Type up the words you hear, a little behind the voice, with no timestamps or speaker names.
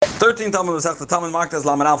13th Amud of the Tomid marked as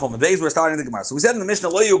Lamed Alpha Days. We're starting the Gemara. So we said in the Mishnah,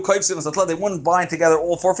 they wouldn't bind together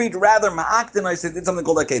all 4 feet. Rather, Ma'aktin, I said, did something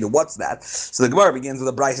called Akedah. What's that? So the Gemara begins with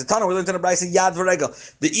a Brisa Tana. We learned in a Brisa Yad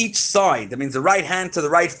V'Regel. The each side, that means the right hand to the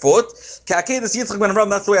right foot. Ka'akedas Yitzchak ben Avram.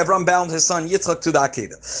 That's the way Avram bound his son Yitzchak to the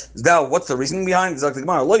Akedah. Now, what's the reasoning behind the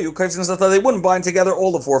Gemara? They wouldn't bind together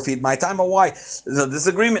all the 4 feet. My time, why? There's a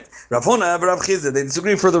disagreement. Rav Huna and Rav Chizda, they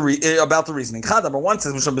disagree for about the reasoning. Chad number 1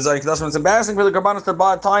 says, it's embarrassing for the Karbanos to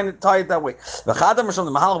tie it that way.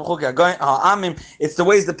 It's the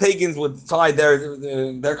ways the pagans would tie their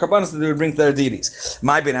Karbanos, they would bring to their deities.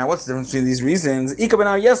 Now, what's the difference between these reasons?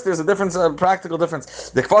 Yes, there's a difference, a practical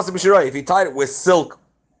difference. The Kfasa B'Shiroi, if he tied it with silk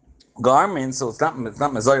garments, so it's not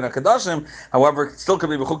Mezayna Kadashim. However, it still could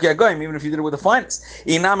be B'chuki Agoyim, even if you did it with the finest.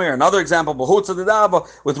 Inamir, another example, B'chutza D'Dava,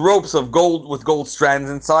 with ropes of gold, with gold strands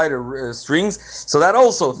inside, or strings. So that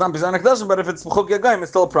also, it's not Mezayna Kadashim, but if it's B'chuki Agoyim,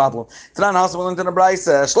 it's still a problem. Tanan Hasa Willing to Nebraise,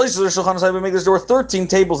 there were 13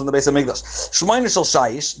 tables in the base of Migdash. Shmoyne Shel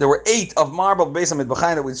Shayish, there were 8 of marble base of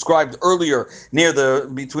Midbachayin that we described earlier, near the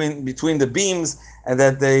between the beams, and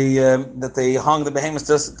that they hung the behemoths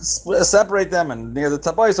to separate them, and near the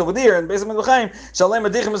tabayis over there, and basically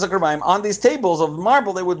on these tables of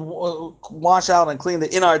marble, they would wash out and clean the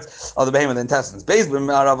innards of the behemoth, the intestines.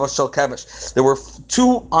 There were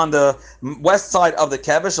 2 on the west side of the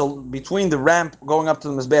kevish, between the ramp going up to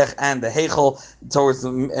the mizbech and the heichel towards the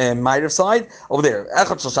ma'ariv side over there.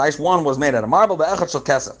 One was made out of marble, but echad shel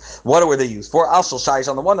kesef. What were they used for? Al shel shayish,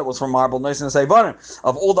 on the one that was from marble,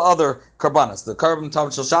 of all the other karbanas, the carbon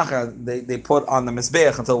Tomid shel shachar, they put on the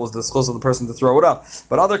mizbeach until it was the schus of the person to throw it up.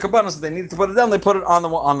 But other karbanas, they needed to put it down, they put it on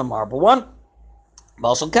the marble one.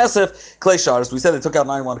 Baal shel kesef, clay shards. We said they took out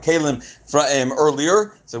 91 kalim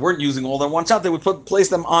earlier, so they weren't using all them one shot. They would place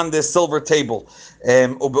them on this silver table.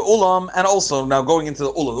 Ulam, and also now going into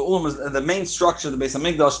the ulam. The ulam is the main structure of the Beis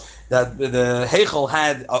Hamikdash. That the heichel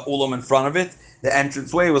had a ulam in front of it. The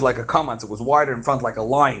entranceway was like a kamatz. It was wider in front, like a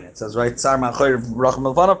lion. It says, right? So the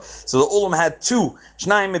ulam had 2.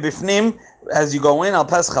 Shnayim bifnim, as you go in, al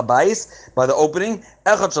pesach habayis, by the opening.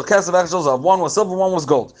 Echad shel kesef, echad shel zav. One was silver, one was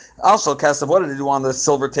gold. Al shel kesef, what did they do on the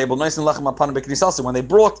silver table? When they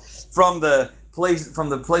brought from the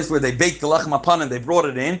place where they baked the lechem apanim, they brought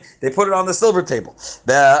it in. They put it on the silver table.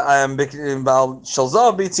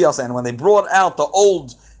 And when they brought out the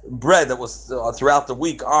old bread that was throughout the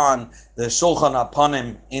week on the shulchan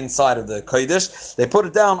apanim inside of the kodesh, they put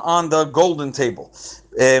it down on the golden table.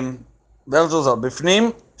 Bifnim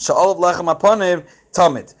sha'ol lechem apanim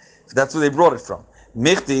tamid. That's where they brought it from.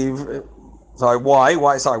 Michtiv. Sorry, why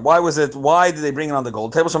was it? Why did they bring it on the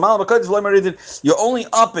gold table? You only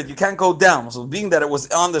up it, you can't go down. So being that it was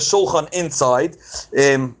on the shulchan inside,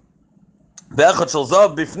 he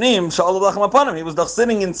was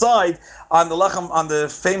sitting inside on the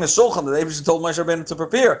famous shulchan that Abraham told Moshe Rabbeinu to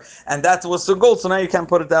prepare, and that was the gold. So now you can't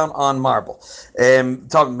put it down on marble.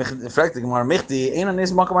 There's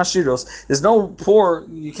no poor.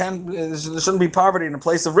 You can't. There shouldn't be poverty in a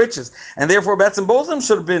place of riches, and therefore bets and both of them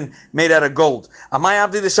should have been made out of gold. Why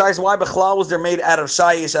Bechlal was there made out of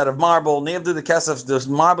shayish, out of marble? Ne'avdu the kesef, the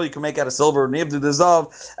marble you can make out of silver. Ne'avdu the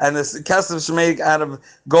zav, and the kesef should make out of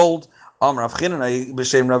gold. Rav Chinanai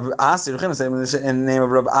b'shem Rav Asi, Rav Chinanai in the name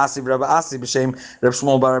of Rav Asi b'shem Rav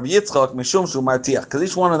Shmuel bar Rav Yitzchak mishum shu martiach, because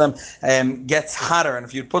each one of them gets hotter, and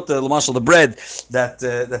if you put the bread that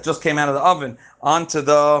just came out of the oven onto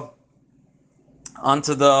the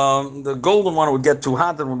golden one, it would get too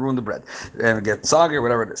hot and would ruin the bread and get soggy or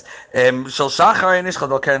whatever it is. So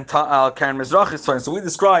we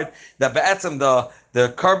described that be'etzem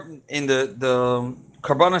the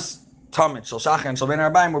karbanos Tomid shel shachar and shel ben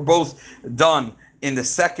arbaim were both done in the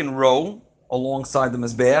second row alongside the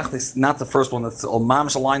mizbeach. This not the first one that's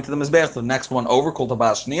mamish aligned to the mizbeach. The next one over called the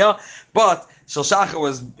bashniya, but shel shachar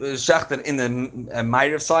was shechted in the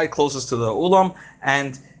ma'ariv side closest to the ulam,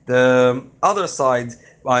 and the other side,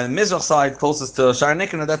 by the mizrach side closest to Shar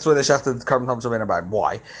Nikon, that's where they shechted the carbon Tomid shel ben arbaim.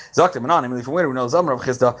 Why? Zaktim anonim. From where we know Zam Rav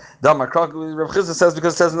Chizda, Rav Chizda says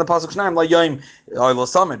because it says in the pasuk Shnaim la Yom Oilo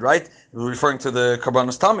Samid, right? We're referring to the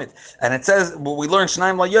Karbanos Tamid, and it says what we learned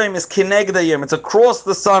Shnaim La Yom is Kineged Yom. It's across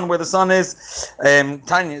the sun where the sun is. Tani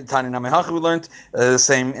Namehachi we learned the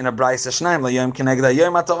same in a Brayse Shnaim La Yom Kineged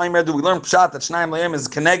Yom. Ata Omer do we learn Pshat that Shnaim La Yom is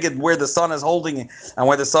Kineged where the sun is holding it and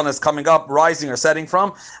where the sun is coming up, rising or setting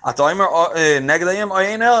from. Ata Omer Neged Yom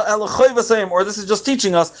Oyen El Choyvasayim, or this is just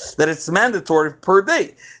teaching us that it's mandatory per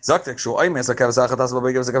day. Zaktek Shu Omer Zakav Zachatas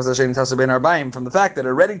Babegam Zakav Zashem Tasu Ben Arbaim, from the fact that it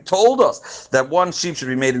already told us that one sheep should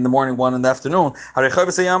be made in the morning, one in the afternoon. He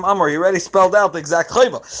already spelled out the exact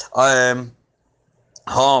chayva.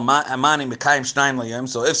 So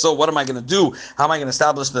if so, what am I going to do? How am I going to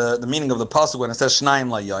establish the meaning of the pasuk when it says Shnayim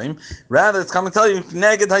Layoim? Rather, it's coming to tell you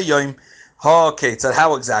Neged Hayoim. Okay, so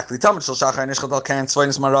how exactly? Tomid Shel Shachar Nishchat Al Ken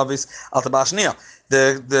Tzvaynis Maravis Al Tabashnia.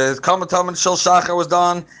 The Tomid Shel Shachar was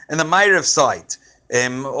done in the Ma'ariv side.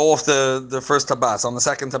 Off the first tabas, on the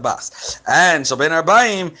second tabas. And Shabbein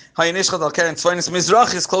Arbaim, Hayinishchat Al Keren Tzvaynis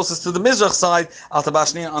Mizrach is closest to the Mizrach side, Al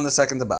Tabashnia on the second tabas.